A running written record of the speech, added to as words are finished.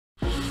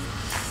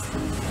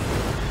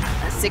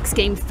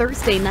6-game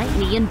Thursday night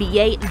in the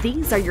NBA.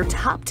 These are your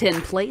top 10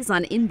 plays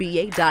on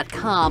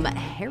NBA.com.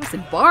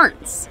 Harrison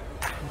Barnes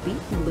beating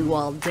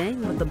Luol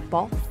Deng with the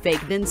ball fake,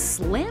 then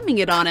slamming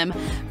it on him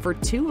for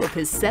 2 of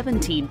his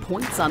 17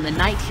 points on the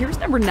night. Here's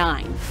number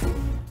 9,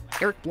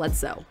 Eric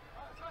Bledsoe,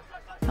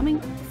 coming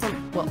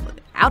from, well,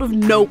 out of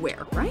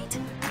nowhere, right?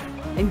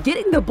 And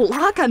getting the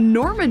block on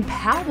Norman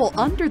Powell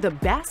under the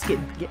basket,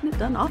 getting it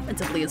done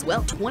offensively as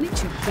well.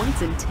 22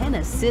 points and 10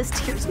 assists.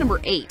 Here's number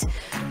 8,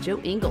 Joe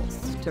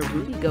Ingles to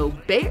Rudy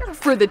Gobert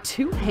for the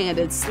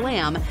two-handed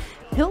slam.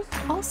 He'll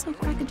also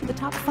crack into the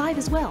top 5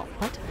 as well,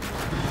 but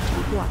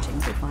keep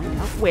watching to find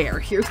out where.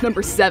 Here's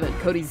number 7,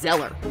 Cody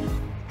Zeller,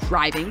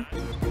 driving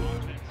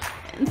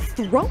and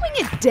throwing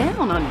it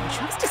down on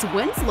Justice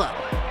Winslow.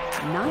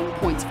 9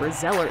 points for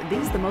Zeller.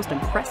 These are the most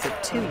impressive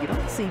too. You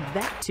don't see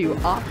that too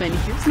often.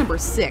 Here's number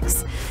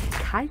 6,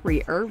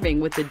 Kyrie Irving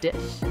with the dish.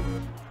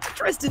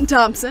 Tristan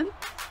Thompson.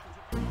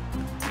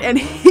 And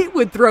he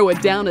would throw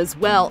it down as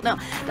well. Now,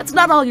 that's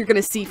not all you're going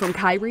to see from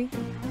Kyrie,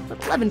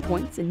 but 11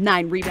 points and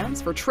 9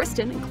 rebounds for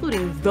Tristan,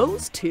 including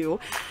those 2.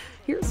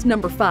 Here's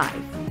number 5.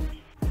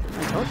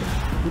 I told you,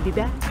 he'd be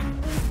back.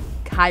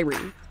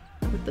 Kyrie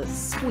with the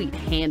sweet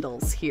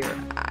handles here.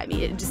 I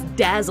mean, just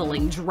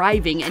dazzling,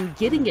 driving and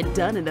getting it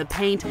done in the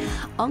paint.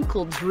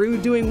 Uncle Drew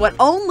doing what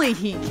only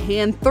he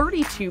can.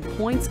 32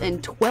 points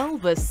and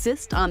 12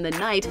 assists on the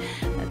night.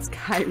 That's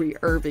Kyrie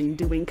Irving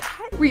doing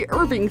Kyrie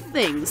Irving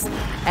things.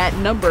 At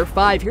number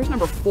 5, here's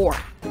number 4,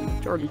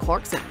 Jordan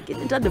Clarkson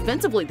getting it done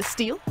defensively. The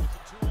steal,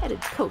 headed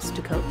coast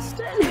to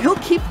coast, and he'll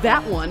keep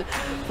that one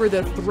for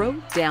the throw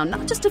down.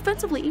 Not just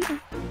defensively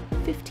either.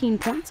 15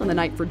 points on the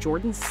night for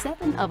Jordan,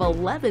 7 of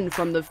 11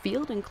 from the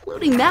field,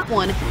 including that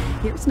one.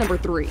 Here's number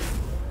 3,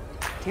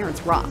 Terrence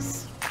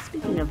Ross.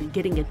 Speaking of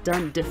getting it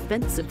done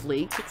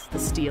defensively, gets the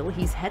steal.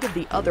 He's headed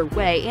the other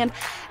way, and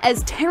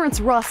as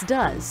Terrence Ross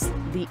does,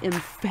 the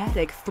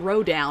emphatic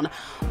throwdown.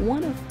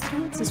 One of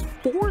Terrence's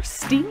 4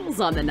 steals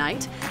on the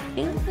night,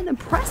 and an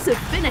impressive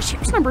finish.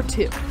 Here's number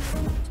 2,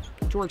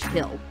 George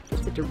Hill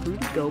gets it to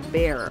Rudy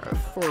Gobert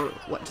for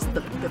what, just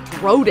the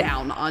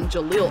throwdown on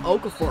Jahlil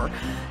Okafor.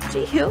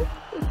 G. Hill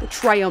with the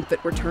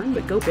triumphant return,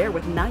 but Gobert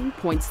with 9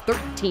 points,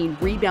 13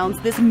 rebounds.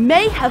 This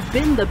may have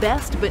been the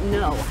best, but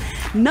no.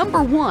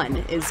 Number 1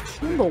 is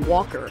Kemba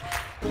Walker,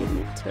 giving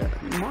it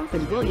to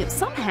Marvin Williams.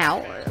 Somehow,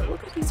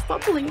 look like he's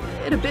fumbling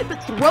it a bit,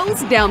 but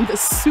throws down the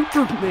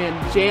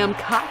Superman jam,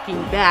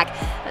 cocking back.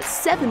 That's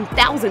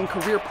 7,000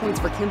 career points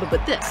for Kemba,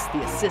 but this,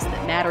 the assist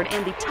that mattered,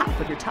 and the top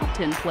of your top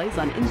 10 plays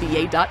on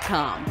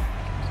NBA.com.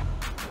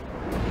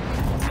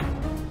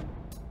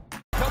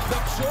 Comes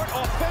up short,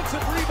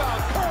 offensive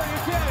rebound, Curry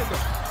again,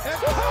 and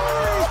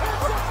Curry